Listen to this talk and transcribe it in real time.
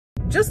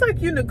just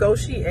like you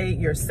negotiate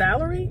your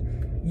salary,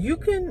 you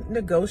can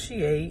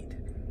negotiate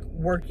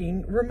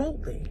working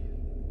remotely.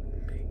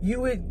 You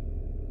would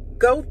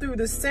go through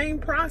the same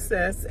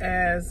process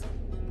as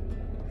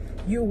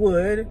you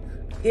would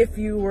if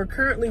you were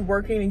currently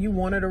working and you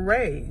wanted a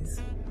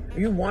raise, or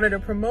you wanted a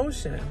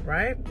promotion,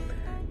 right?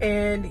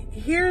 And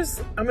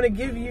I'm going to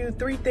give you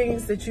 3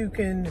 things that you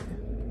can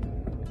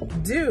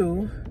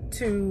do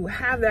to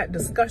have that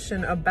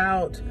discussion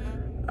about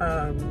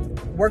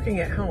working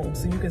at home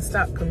so you can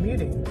stop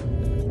commuting.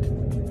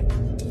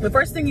 The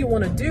first thing you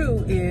want to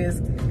do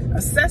is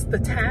assess the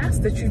tasks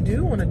that you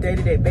do on a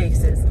day-to-day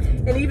basis.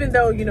 And even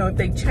though, if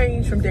they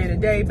change from day to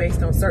day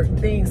based on certain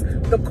things,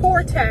 the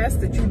core tasks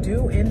that you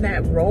do in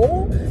that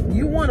role,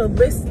 you want to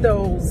list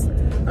those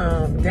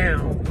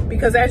down,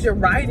 because as you're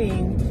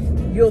writing,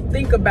 you'll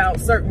think about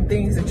certain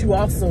things that you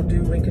also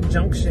do in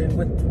conjunction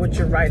with what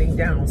you're writing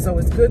down. So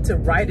it's good to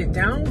write it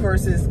down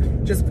versus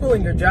just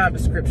pulling your job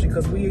description,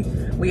 because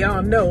we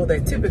all know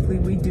that typically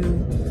we do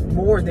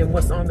more than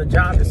what's on the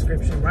job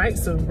description, right?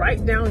 So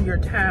write down your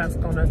task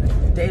on a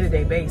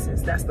day-to-day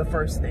basis. That's the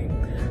first thing.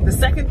 The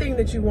second thing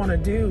that you want to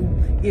do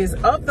is,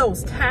 of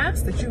those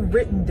tasks that you've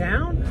written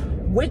down,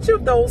 which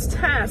of those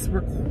tasks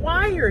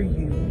require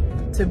you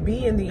to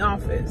be in the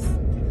office?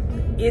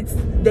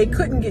 They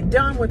couldn't get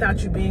done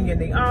without you being in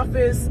the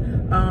office.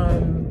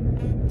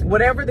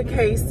 Whatever the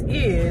case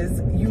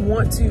is, you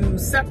want to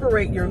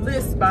separate your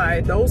list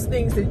by those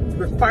things that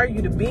require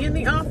you to be in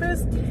the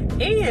office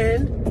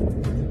and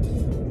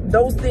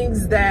those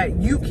things that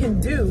you can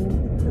do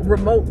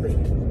remotely,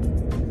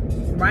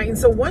 right? And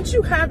so once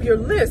you have your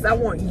list, I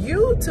want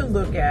you to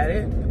look at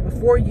it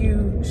before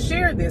you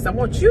share this. I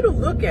want you to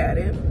look at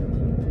it.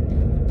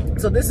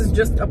 So this is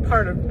just a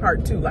part of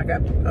part 2, like A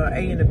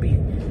and a B,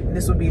 and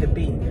this would be the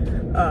B.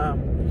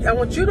 I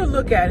want you to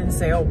look at it and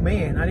say, oh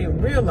man, I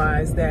didn't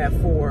realize that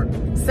for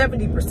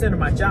 70% of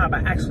my job, I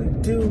actually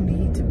do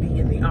need to be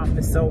in the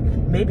office. So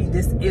maybe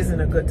this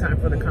isn't a good time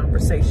for the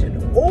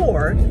conversation.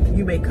 Or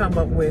you may come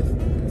up with,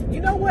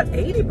 you know what,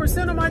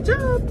 80% of my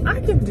job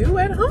I can do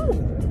at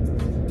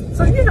home.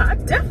 So yeah, I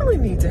definitely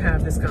need to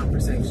have this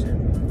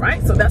conversation,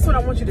 right? So that's what I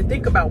want you to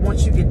think about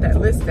once you get that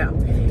list down.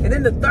 And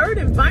then the third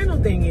and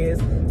final thing is,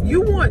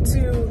 you want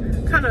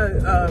to kind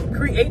of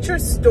create your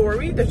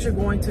story that you're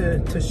going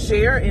to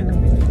share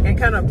and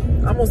kind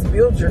of almost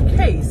build your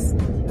case,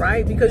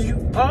 right? Because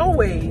you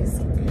always,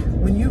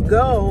 when you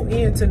go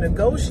in to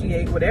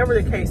negotiate, whatever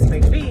the case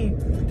may be,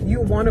 you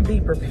want to be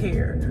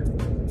prepared,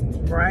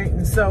 right?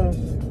 And so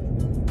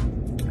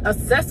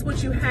assess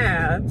what you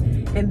have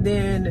and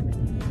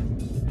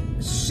then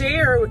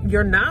share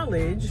your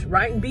knowledge,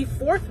 right? And be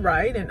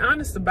forthright and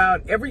honest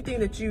about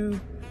everything that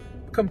you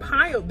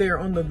compiled there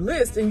on the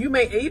list. And you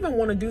may even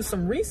want to do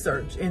some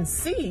research and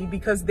see,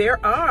 because there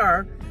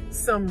are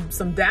some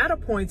data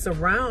points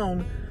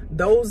around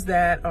those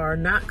that are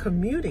not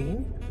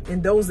commuting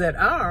and those that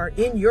are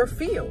in your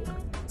field.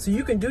 So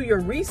you can do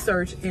your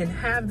research and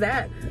have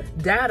that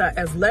data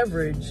as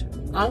leverage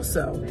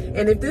also.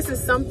 And if this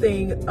is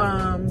something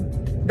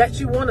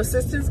that you want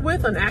assistance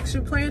with, an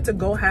action plan to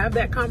go have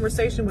that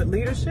conversation with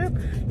leadership,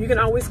 you can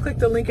always click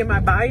the link in my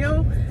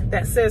bio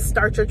that says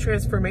Start Your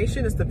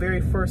Transformation. It's the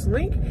very first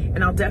link,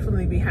 and I'll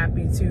definitely be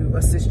happy to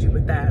assist you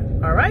with that.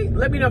 All right,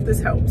 let me know if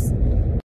this helps.